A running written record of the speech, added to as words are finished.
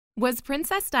Was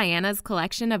Princess Diana's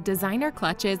collection of designer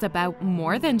clutches about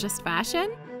more than just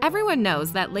fashion? Everyone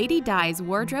knows that Lady Di's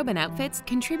wardrobe and outfits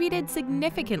contributed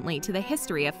significantly to the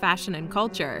history of fashion and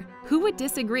culture. Who would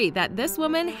disagree that this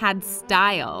woman had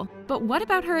style? But what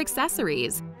about her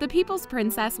accessories? The People's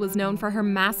Princess was known for her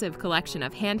massive collection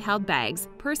of handheld bags,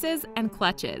 purses, and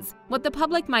clutches. What the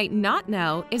public might not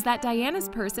know is that Diana's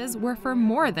purses were for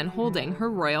more than holding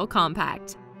her royal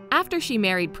compact. After she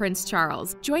married Prince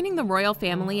Charles, joining the royal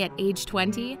family at age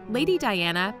 20, Lady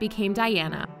Diana became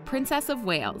Diana, Princess of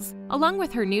Wales. Along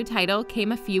with her new title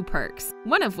came a few perks,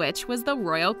 one of which was the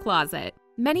royal closet.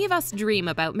 Many of us dream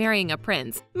about marrying a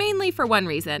prince, mainly for one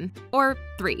reason, or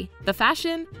three: the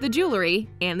fashion, the jewelry,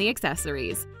 and the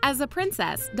accessories. As a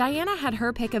princess, Diana had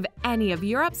her pick of any of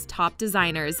Europe's top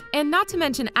designers, and not to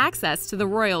mention access to the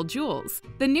royal jewels.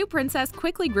 The new princess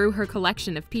quickly grew her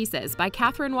collection of pieces by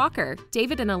Catherine Walker,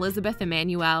 David and Elizabeth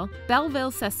Emmanuel,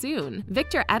 Belleville Sassoon,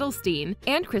 Victor Edelstein,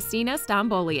 and Christina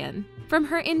Stambolian. From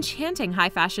her enchanting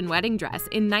high-fashion wedding dress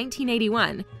in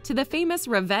 1981 to the famous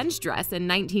revenge dress in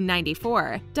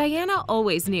 1994, Diana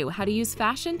always knew how to use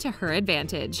fashion to her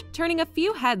advantage, turning a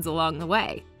few heads along the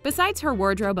way. Besides her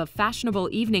wardrobe of fashionable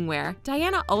evening wear,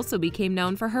 Diana also became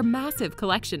known for her massive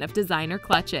collection of designer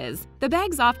clutches. The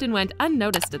bags often went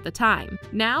unnoticed at the time.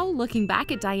 Now, looking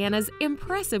back at Diana's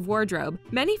impressive wardrobe,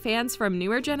 many fans from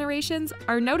newer generations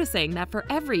are noticing that for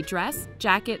every dress,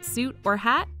 jacket, suit, or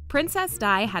hat, Princess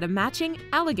Di had a matching,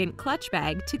 elegant clutch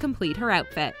bag to complete her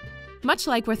outfit. Much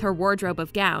like with her wardrobe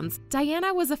of gowns,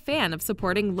 Diana was a fan of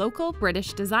supporting local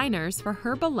British designers for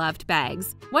her beloved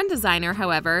bags. One designer,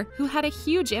 however, who had a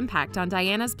huge impact on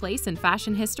Diana's place in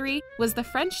fashion history was the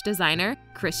French designer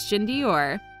Christian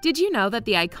Dior. Did you know that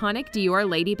the iconic Dior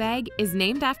Lady bag is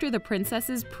named after the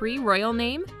princess's pre-royal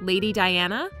name, Lady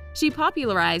Diana? She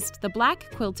popularized the black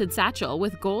quilted satchel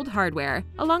with gold hardware,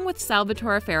 along with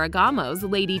Salvatore Ferragamo's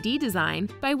Lady D design,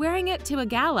 by wearing it to a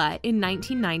gala in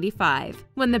 1995.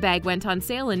 When the bag went on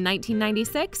sale in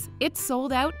 1996, it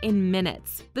sold out in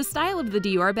minutes. The style of the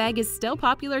Dior bag is still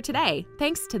popular today,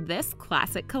 thanks to this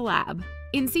classic collab.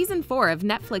 In Season 4 of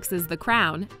Netflix's The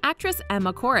Crown, actress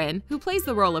Emma Corrin, who plays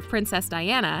the role of Princess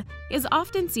Diana, is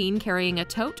often seen carrying a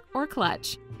tote or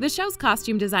clutch. The show's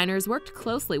costume designers worked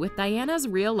closely with Diana's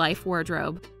real-life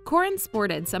wardrobe. Corrin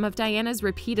sported some of Diana's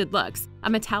repeated looks: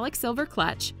 a metallic silver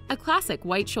clutch, a classic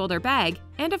white shoulder bag,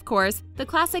 and of course, the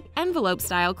classic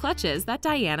envelope-style clutches that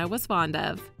Diana was fond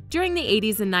of. During the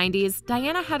 80s and 90s,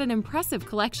 Diana had an impressive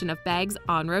collection of bags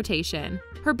on rotation.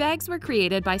 Her bags were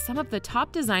created by some of the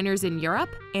top designers in Europe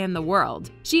and the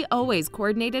world. She always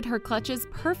coordinated her clutches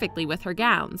perfectly with her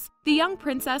gowns. The young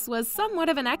princess was somewhat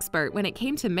of an expert when it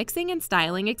came to mixing and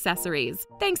styling accessories,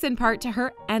 thanks in part to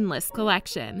her endless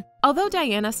collection. Although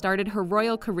Diana started her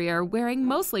royal career wearing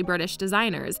mostly British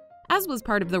designers, as was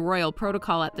part of the royal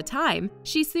protocol at the time,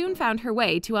 she soon found her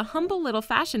way to a humble little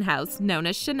fashion house known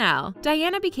as Chanel.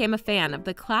 Diana became a fan of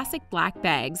the classic black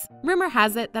bags. Rumor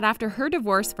has it that after her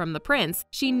divorce from the prince,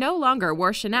 she no longer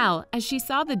wore Chanel, as she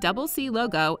saw the double C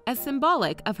logo as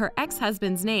symbolic of her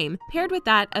ex-husband's name paired with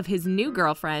that of his new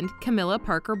girlfriend, Camilla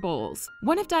Parker Bowles.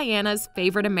 One of Diana's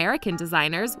favorite American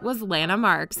designers was Lana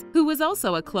Marks, who was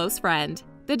also a close friend.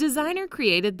 The designer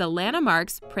created the Lana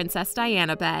Marks Princess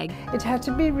Diana bag. It had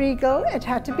to be regal, it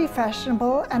had to be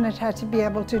fashionable, and it had to be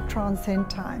able to transcend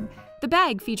time. The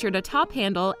bag featured a top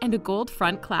handle and a gold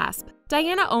front clasp.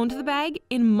 Diana owned the bag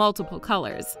in multiple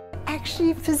colors.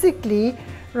 Actually, physically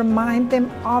remind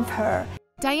them of her.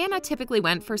 Diana typically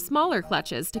went for smaller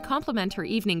clutches to complement her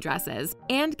evening dresses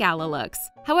and gala looks.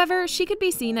 However, she could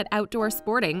be seen at outdoor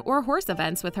sporting or horse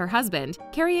events with her husband,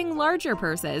 carrying larger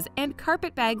purses and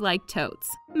carpet bag-like totes.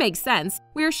 Makes sense.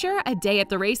 We're sure a day at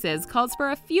the races calls for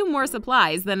a few more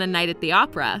supplies than a night at the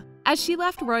opera. As she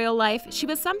left royal life, she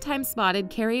was sometimes spotted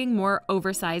carrying more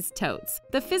oversized totes.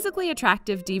 The physically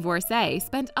attractive divorcee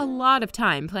spent a lot of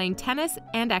time playing tennis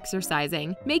and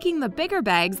exercising, making the bigger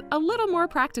bags a little more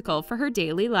practical for her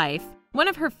daily life. One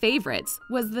of her favorites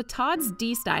was the Tod's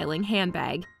D-styling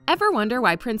handbag. Ever wonder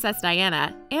why Princess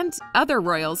Diana, and other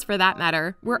royals for that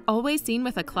matter, were always seen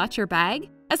with a clutch or bag?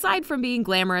 Aside from being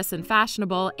glamorous and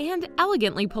fashionable and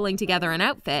elegantly pulling together an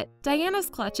outfit, Diana's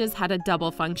clutches had a double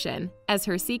function as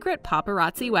her secret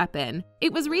paparazzi weapon.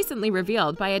 It was recently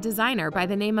revealed by a designer by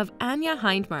the name of Anya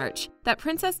Hindmarch that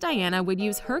Princess Diana would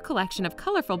use her collection of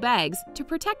colorful bags to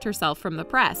protect herself from the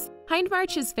press.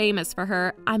 Hindmarch is famous for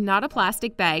her "I'm not a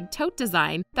plastic bag" tote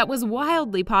design that was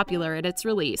wildly popular at its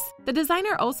release. The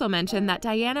designer also mentioned that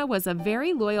Diana was a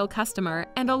very loyal customer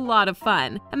and a lot of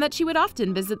fun, and that she would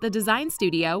often visit the design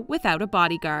studio without a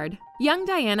bodyguard. Young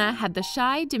Diana had the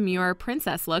shy, demure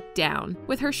princess look down.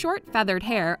 With her short, feathered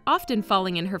hair often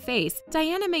falling in her face,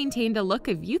 Diana maintained a look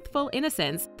of youthful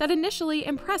innocence that initially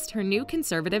impressed her new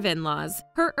conservative in-laws.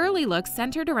 Her early look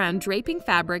centered around draping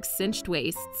fabrics, cinched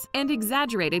waists, and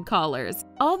exaggerated collars,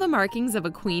 all the markings of a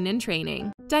queen in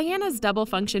training. Diana's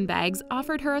double-function bags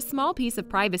offered her a small piece of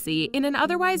privacy in an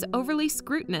otherwise overly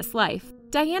scrutinous life.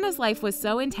 Diana's life was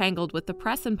so entangled with the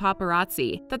press and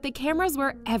paparazzi that the cameras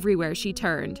were everywhere she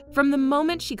turned, from the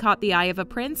moment she caught the eye of a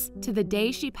prince to the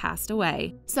day she passed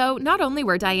away. So not only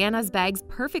were Diana's bags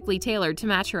perfectly tailored to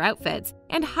match her outfits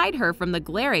and hide her from the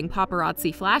glaring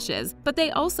paparazzi flashes, but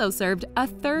they also served a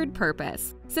third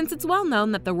purpose. Since it's well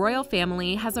known that the royal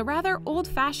family has a rather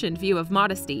old-fashioned view of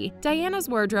modesty, Diana's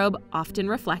wardrobe often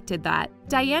reflected that.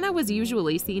 Diana was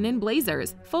usually seen in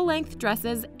blazers, full-length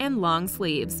dresses, and long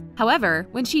sleeves. However,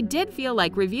 when she did feel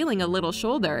like revealing a little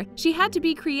shoulder, she had to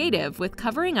be creative with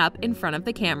covering up in front of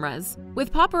the cameras.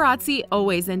 With paparazzi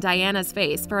always in Diana's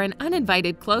face for an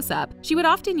uninvited close-up, she would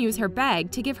often use her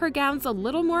bag to give her gowns a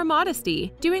little more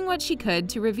modesty, doing what she could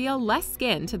to reveal less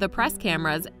skin to the press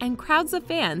cameras and crowds of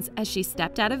fans as she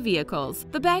stepped out of vehicles.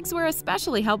 The bags were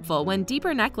especially helpful when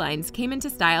deeper necklines came into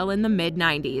style in the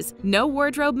mid-90s. No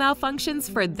wardrobe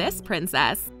malfunctions for this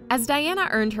princess. As Diana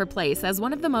earned her place as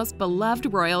one of the most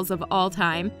beloved royals of all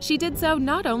time, she did so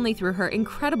not only through her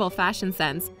incredible fashion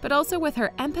sense, but also with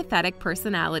her empathetic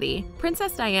personality.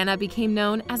 Princess Diana became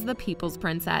known as the People's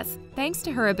Princess, thanks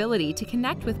to her ability to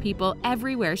connect with people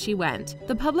everywhere she went.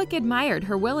 The public admired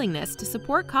her willingness to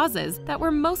support causes that were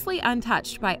mostly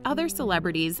untouched by other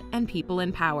celebrities and people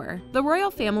in power. The royal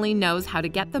family knows how to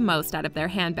get the most out of their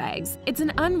handbags. It's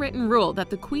an unwritten rule that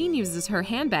the Queen uses her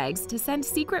handbags to send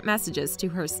secret messages to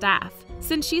her staff.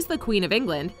 Since she's the Queen of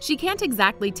England, she can't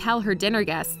exactly tell her dinner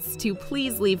guests to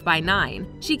please leave by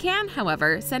 9. She can,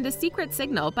 however, send a secret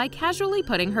signal by casually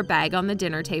putting her bag on the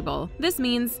dinner table. This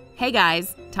means, hey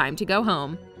guys, time to go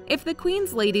home. If the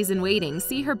Queen's ladies-in-waiting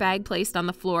see her bag placed on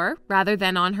the floor rather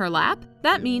than on her lap,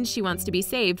 that means she wants to be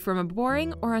saved from a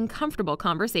boring or uncomfortable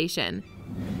conversation.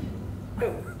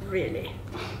 Oh, really?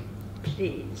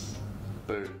 Please.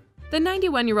 The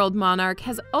 91-year-old monarch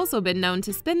has also been known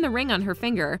to spin the ring on her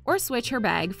finger or switch her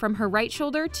bag from her right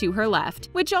shoulder to her left,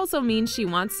 which also means she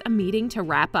wants a meeting to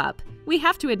wrap up. We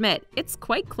have to admit, it's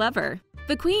quite clever.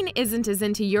 The Queen isn't as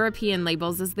into European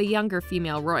labels as the younger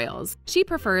female royals. She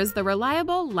prefers the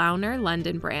reliable Launer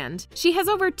London brand. She has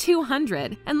over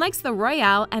 200 and likes the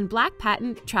Royale and Black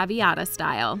Patent Traviata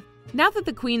style. Now that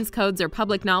the Queen's codes are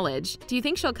public knowledge, do you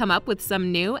think she'll come up with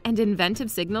some new and inventive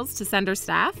signals to send her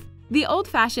staff? The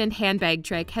old-fashioned handbag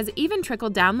trick has even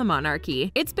trickled down the monarchy.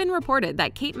 It's been reported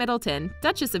that Kate Middleton,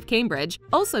 Duchess of Cambridge,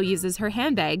 also uses her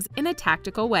handbags in a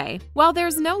tactical way. While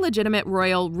there's no legitimate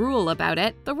royal rule about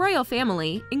it, the royal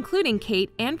family, including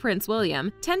Kate and Prince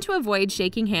William, tend to avoid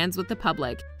shaking hands with the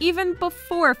public, even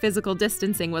before physical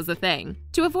distancing was a thing.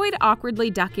 To avoid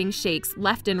awkwardly ducking shakes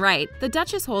left and right, the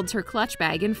Duchess holds her clutch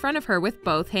bag in front of her with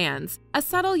both hands, a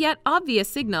subtle yet obvious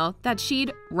signal that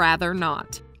she'd rather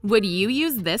not. Would you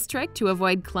use this trick to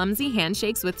avoid clumsy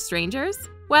handshakes with strangers?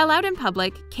 While out in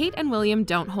public, Kate and William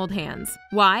don't hold hands.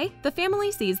 Why? The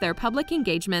family sees their public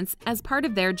engagements as part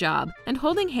of their job, and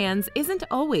holding hands isn't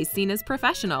always seen as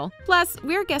professional. Plus,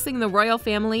 we're guessing the royal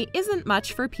family isn't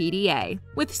much for PDA.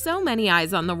 With so many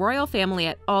eyes on the royal family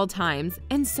at all times,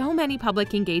 and so many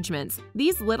public engagements,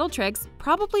 these little tricks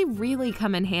probably really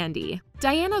come in handy.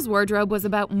 Diana's wardrobe was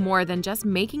about more than just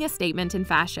making a statement in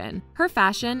fashion. Her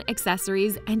fashion,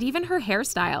 accessories, and even her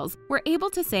hairstyles were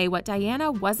able to say what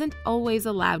Diana wasn't always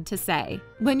allowed to say.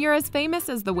 When you're as famous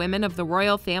as the women of the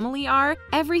royal family are,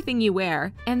 everything you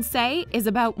wear and say is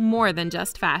about more than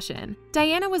just fashion.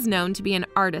 Diana was known to be an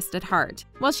artist at heart.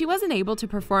 While she wasn't able to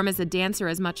perform as a dancer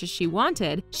as much as she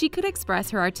wanted, she could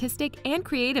express her artistic and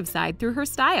creative side through her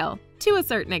style. To a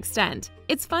certain extent,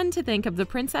 it's fun to think of the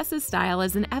princess's style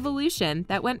as an evolution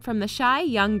that went from the shy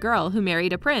young girl who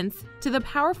married a prince to the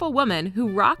powerful woman who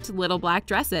rocked little black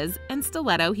dresses and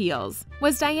stiletto heels.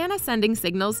 Was Diana sending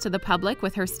signals to the public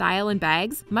with her style and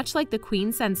bags, much like the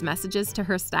Queen sends messages to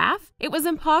her staff? It was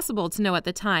impossible to know at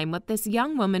the time what this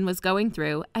young woman was going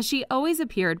through, as she always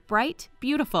appeared bright,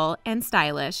 beautiful, and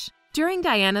stylish. During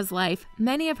Diana's life,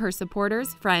 many of her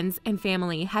supporters, friends, and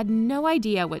family had no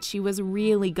idea what she was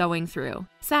really going through.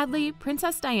 Sadly,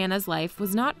 Princess Diana's life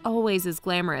was not always as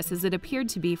glamorous as it appeared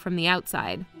to be from the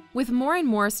outside. With more and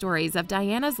more stories of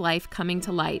Diana's life coming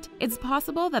to light, it's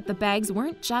possible that the bags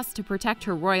weren't just to protect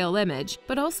her royal image,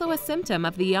 but also a symptom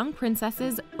of the young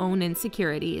princess's own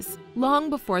insecurities. Long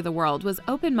before the world was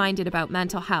open-minded about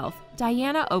mental health,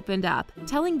 Diana opened up,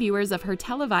 telling viewers of her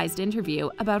televised interview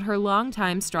about her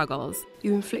long-time struggles.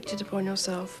 You inflict it upon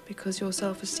yourself because your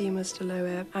self-esteem is to low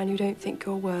ebb and you don't think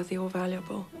you're worthy or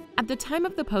valuable. At the time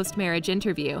of the post-marriage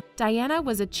interview, Diana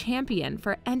was a champion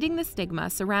for ending the stigma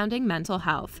surrounding mental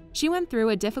health. She went through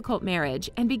a difficult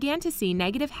marriage and began to see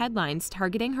negative headlines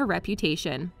targeting her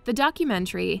reputation. The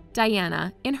documentary,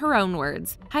 Diana, in her own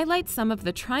words, highlights some of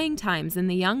the trying times in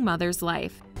the young mother's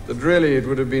life. That really it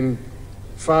would have been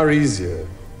far easier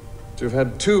to have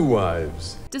had 2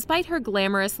 wives. Despite her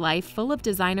glamorous life full of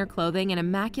designer clothing and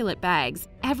immaculate bags,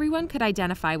 everyone could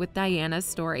identify with Diana's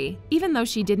story. Even though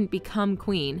she didn't become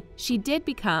queen, she did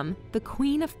become the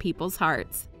queen of people's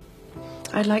hearts.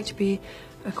 I'd like to be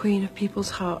a queen of people's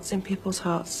hearts in people's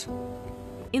hearts.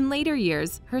 In later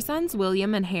years, her sons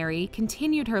William and Harry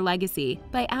continued her legacy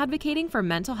by advocating for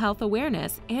mental health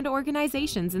awareness and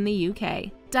organizations in the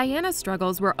UK. Diana's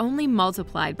struggles were only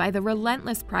multiplied by the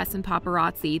relentless press and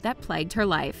paparazzi that plagued her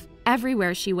life.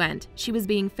 Everywhere she went, she was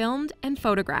being filmed and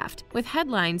photographed, with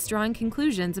headlines drawing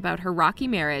conclusions about her rocky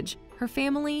marriage, her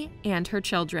family, and her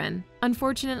children.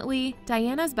 Unfortunately,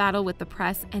 Diana's battle with the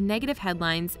press and negative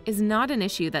headlines is not an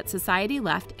issue that society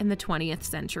left in the 20th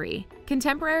century.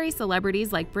 Contemporary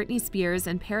celebrities like Britney Spears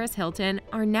and Paris Hilton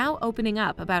are now opening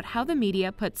up about how the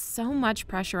media puts so much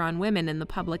pressure on women in the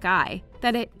public eye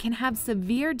that it can have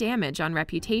severe damage on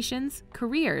reputations,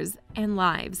 careers, and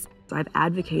lives. I've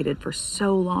advocated for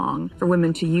so long for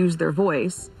women to use their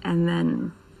voice, and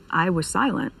then I was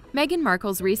silent. Meghan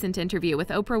Markle's recent interview with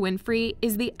Oprah Winfrey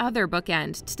is the other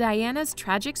bookend to Diana's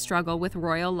tragic struggle with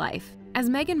royal life. As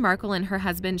Meghan Markle and her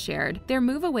husband shared, their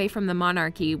move away from the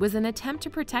monarchy was an attempt to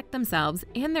protect themselves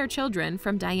and their children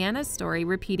from Diana's story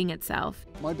repeating itself.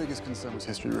 My biggest concern was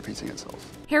history repeating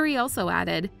itself. Harry also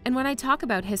added, "And when I talk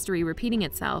about history repeating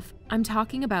itself, I'm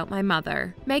talking about my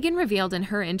mother." Meghan revealed in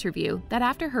her interview that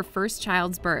after her first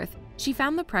child's birth, she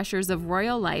found the pressures of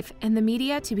royal life and the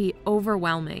media to be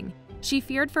overwhelming. She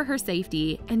feared for her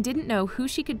safety and didn't know who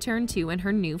she could turn to in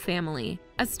her new family.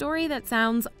 A story that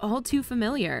sounds all too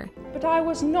familiar. But I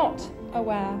was not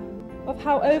aware of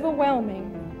how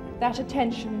overwhelming that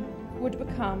attention would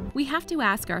become. We have to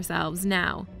ask ourselves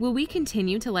now, will we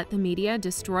continue to let the media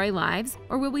destroy lives,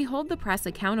 or will we hold the press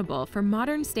accountable for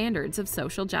modern standards of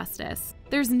social justice?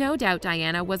 There's no doubt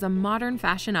Diana was a modern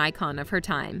fashion icon of her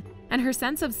time, and her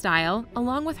sense of style,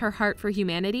 along with her heart for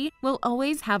humanity, will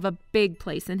always have a big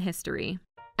place in history.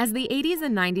 As the 80s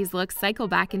and 90s looks cycle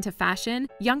back into fashion,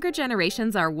 younger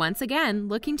generations are once again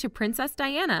looking to Princess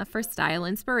Diana for style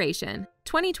inspiration.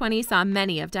 2020 saw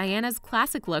many of Diana's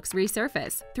classic looks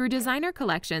resurface through designer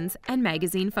collections and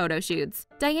magazine photo shoots.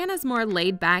 Diana's more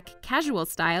laid-back, casual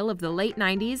style of the late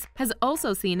 90s has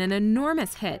also seen an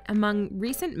enormous hit among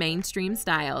recent mainstream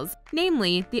styles,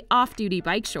 namely the off-duty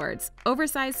bike shorts,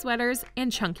 oversized sweaters,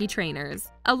 and chunky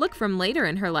trainers. A look from later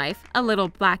in her life, a little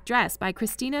black dress by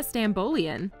Christina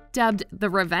Stambolian, dubbed the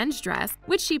revenge dress,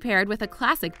 which she paired with a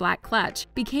classic black clutch,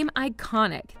 became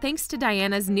iconic thanks to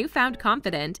Diana's newfound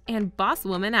confident and boss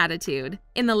woman attitude.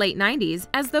 In the late 90s,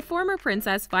 as the former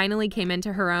princess finally came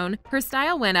into her own, her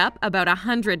style went up about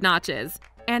 100 notches.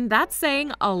 And that's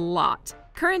saying a lot.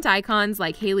 Current icons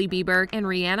like Hailey Bieber and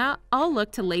Rihanna all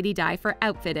look to Lady Di for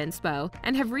outfit inspo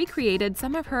and have recreated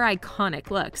some of her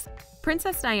iconic looks.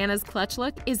 Princess Diana's clutch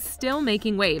look is still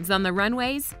making waves on the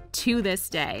runways to this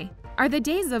day. Are the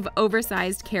days of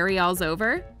oversized carry-alls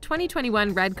over?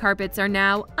 2021 red carpets are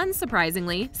now,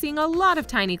 unsurprisingly, seeing a lot of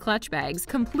tiny clutch bags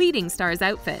completing stars'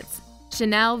 outfits.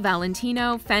 Chanel,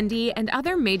 Valentino, Fendi, and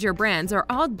other major brands are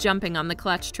all jumping on the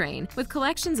clutch train, with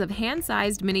collections of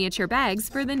hand-sized miniature bags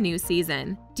for the new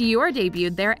season. Dior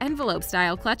debuted their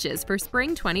envelope-style clutches for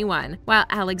Spring 21, while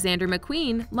Alexander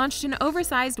McQueen launched an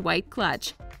oversized white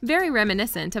clutch, very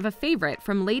reminiscent of a favorite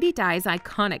from Lady Di's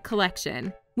iconic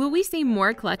collection. Will we see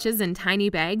more clutches and tiny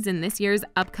bags in this year's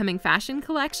upcoming fashion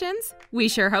collections? We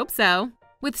sure hope so.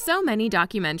 With so many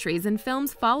documentaries and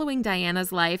films following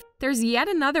Diana's life, there's yet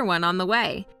another one on the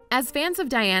way. As fans of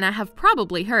Diana have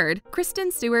probably heard, Kristen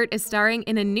Stewart is starring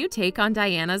in a new take on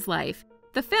Diana's life.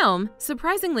 The film,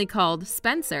 surprisingly called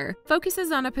Spencer,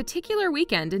 focuses on a particular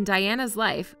weekend in Diana's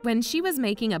life when she was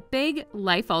making a big,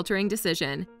 life-altering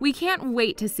decision. We can't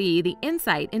wait to see the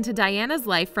insight into Diana's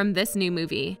life from this new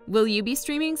movie. Will you be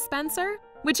streaming Spencer?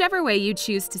 Whichever way you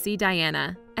choose to see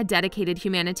Diana, a dedicated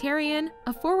humanitarian,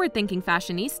 a forward-thinking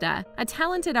fashionista, a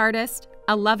talented artist,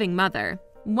 a loving mother,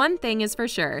 One thing is for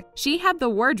sure, she had the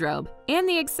wardrobe and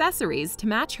the accessories to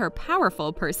match her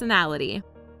powerful personality.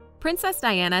 Princess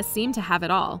Diana seemed to have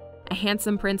it all. A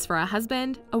handsome prince for a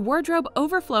husband, a wardrobe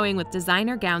overflowing with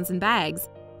designer gowns and bags.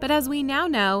 But as we now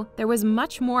know, there was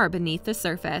much more beneath the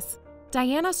surface.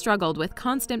 Diana struggled with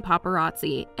constant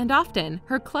paparazzi, and often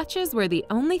her clutches were the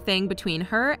only thing between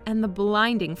her and the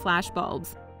blinding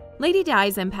flashbulbs. Lady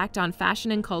Di's impact on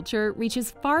fashion and culture reaches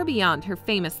far beyond her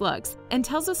famous looks and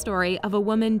tells a story of a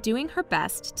woman doing her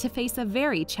best to face a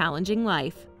very challenging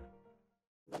life.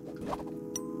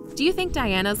 Do you think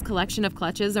Diana's collection of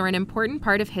clutches are an important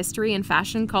part of history and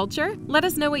fashion culture? Let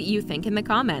us know what you think in the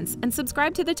comments and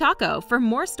subscribe to The Taco for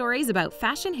more stories about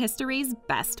fashion history's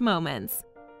best moments.